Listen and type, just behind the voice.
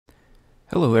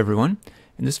Hello everyone.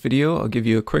 In this video I'll give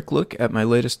you a quick look at my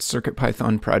latest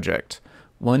CircuitPython project,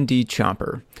 1D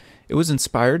Chomper. It was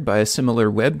inspired by a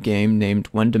similar web game named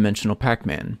One-Dimensional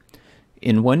Pac-Man.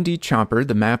 In 1D Chomper,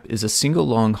 the map is a single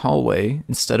long hallway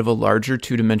instead of a larger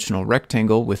two-dimensional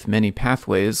rectangle with many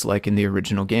pathways like in the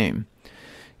original game.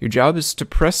 Your job is to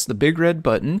press the big red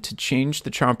button to change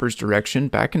the chomper's direction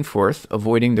back and forth,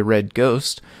 avoiding the red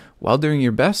ghost, while doing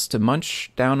your best to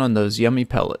munch down on those yummy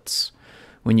pellets.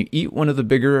 When you eat one of the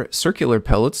bigger circular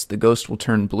pellets, the ghost will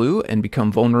turn blue and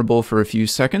become vulnerable for a few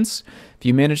seconds. If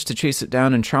you manage to chase it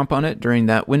down and chomp on it during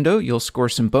that window, you'll score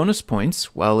some bonus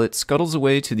points while it scuttles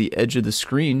away to the edge of the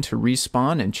screen to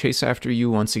respawn and chase after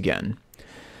you once again.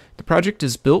 The project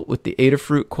is built with the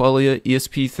Adafruit Qualia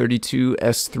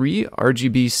ESP32S3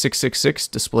 RGB666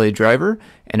 display driver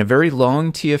and a very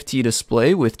long TFT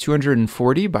display with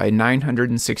 240 by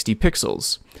 960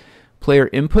 pixels.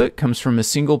 Player input comes from a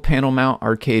single panel mount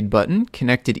arcade button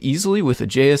connected easily with a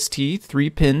JST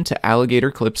 3-pin to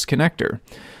alligator clips connector.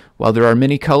 While there are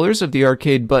many colors of the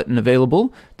arcade button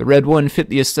available, the red one fit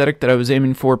the aesthetic that I was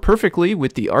aiming for perfectly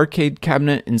with the arcade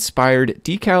cabinet inspired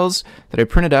decals that I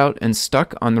printed out and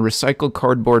stuck on the recycled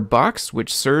cardboard box,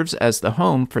 which serves as the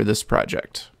home for this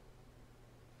project.